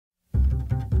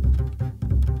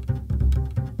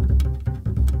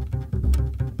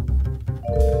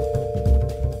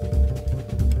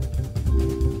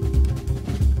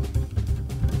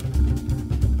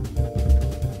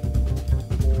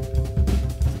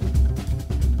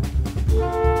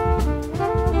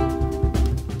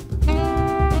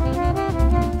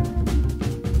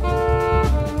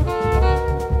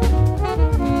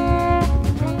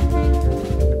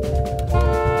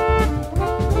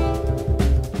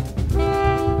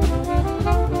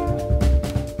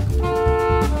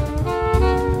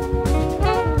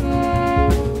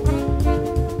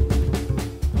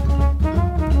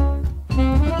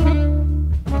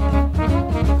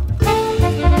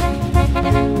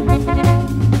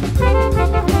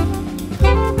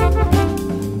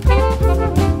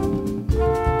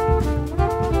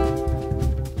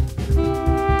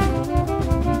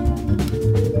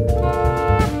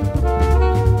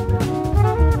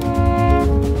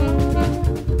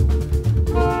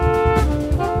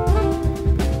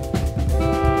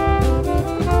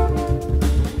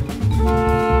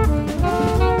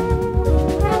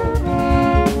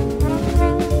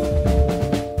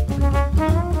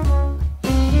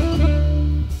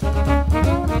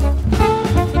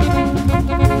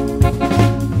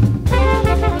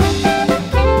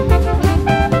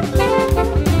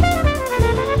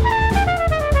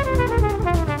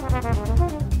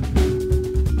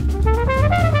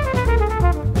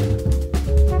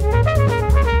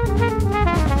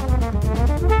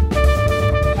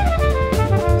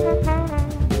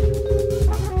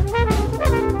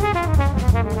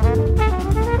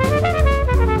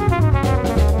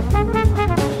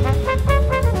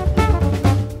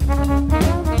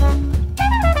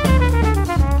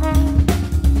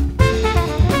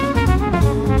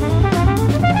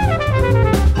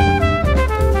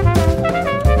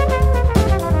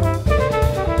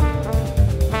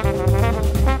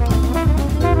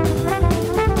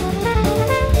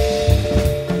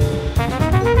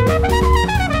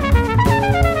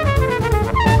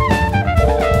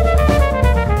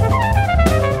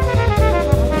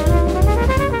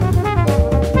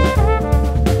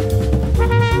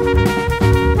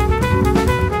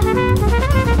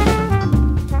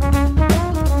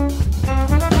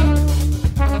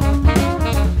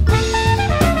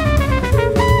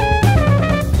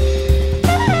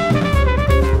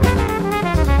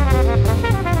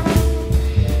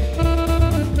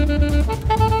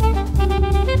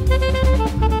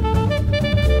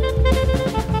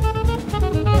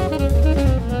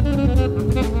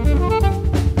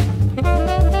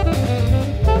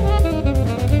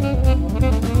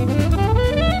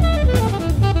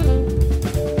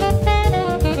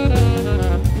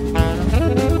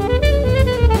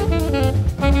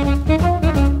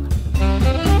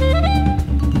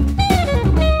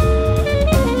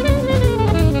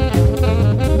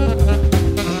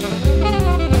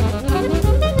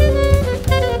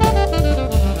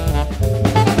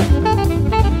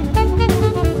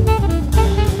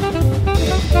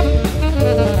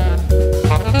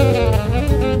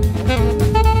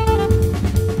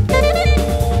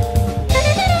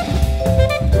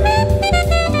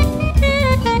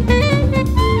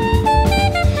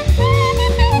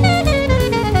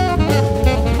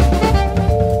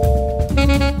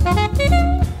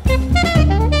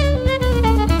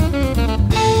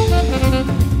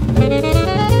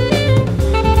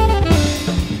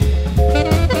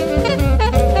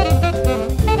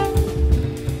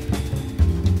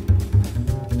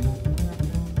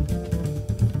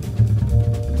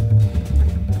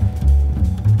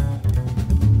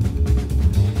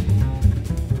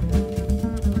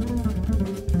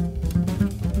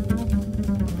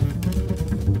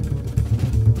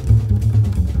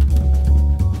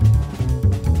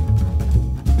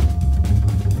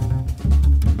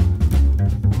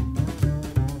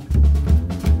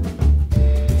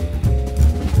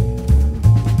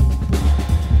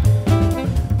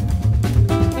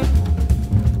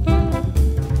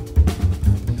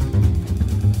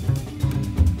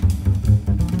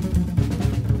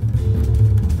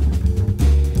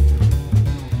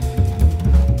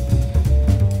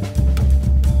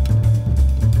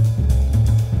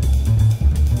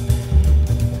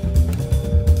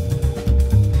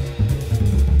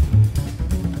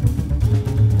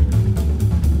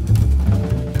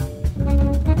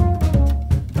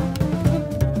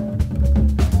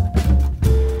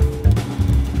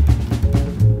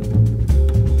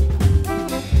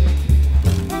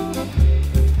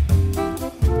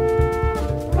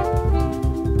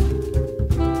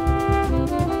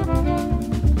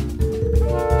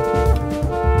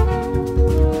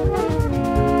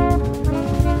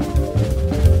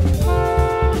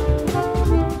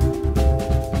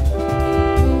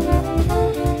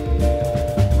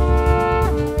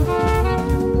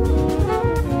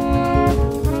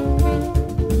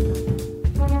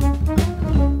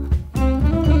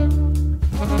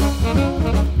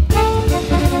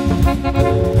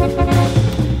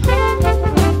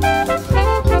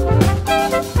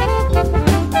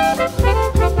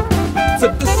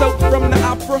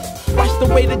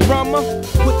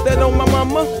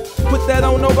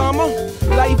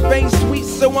ain't sweet,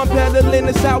 so I'm peddling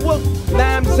the sour.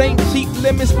 Limes ain't cheap,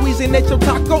 lemon squeezing at your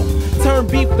taco. Turn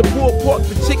beef to pulled pork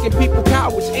to chicken, people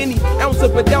cowards. Any ounce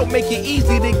of a doubt make it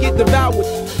easy to get devoured.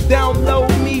 Download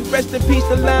me, rest in peace,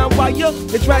 the line wire.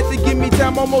 They tried to give me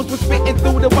time, almost was spitting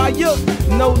through the wire.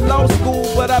 No law school,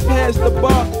 but I passed the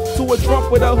bar to a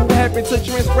trumpeter who happened to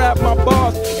transcribe my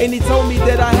bars. And he told me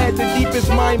that I had the deepest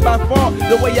mind by far.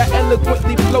 The way I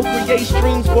eloquently flow, create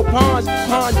streams for ponds.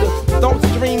 Ponder, thoughts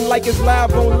stream like it's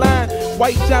live online.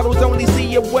 White shadows only see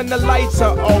you when the lights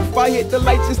are off. I hit the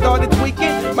lights and started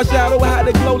tweaking. My shadow had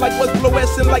a glow like what's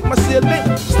fluorescent like my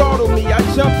ceiling. Startled me, I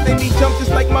jumped and he jumped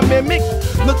just like my mimic.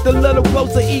 Looked a little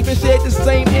closer, even shared the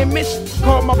same image.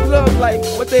 Called my plug like,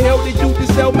 what the hell did you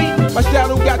just tell me? My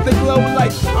shadow got the glow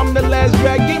like I'm the last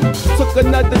dragon. Took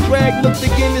another drag, looked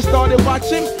again and started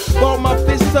watching. Balled my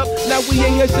fists up, now we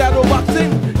in here shadow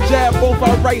boxing. Jab both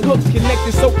our right hooks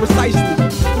connected so precisely.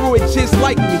 Threw it just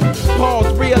like me.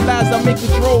 Pause, realized I'm in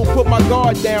control, put my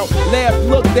guard down. Laugh,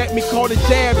 looked at me, called a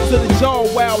jab to the jaw.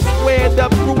 Wow, squared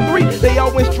up through three. They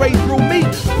all went straight through me.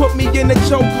 Put me in the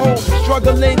chokehold,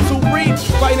 struggling to breathe.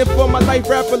 Fighting for my life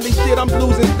rapidly, shit, I'm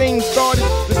losing things. Started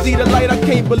to see the light, I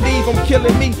can't believe I'm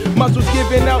killing me. Muscles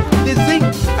giving out dizzy,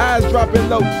 eyes dropping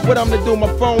low. What I'm to do,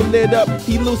 my phone lit up.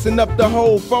 He loosened up the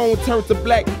whole phone, turned to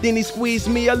black. Then he squeezed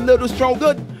me a little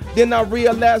stronger. Then I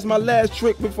realized my last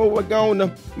trick before we're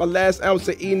gone. My last ounce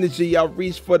of energy, I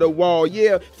reached for the wall.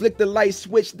 Yeah, flicked the light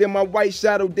switch, then my white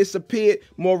shadow disappeared.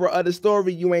 Moral of the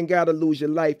story, you ain't gotta lose your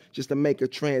life just to make a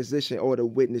transition or to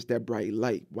witness that bright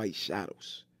light, white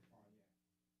shadows.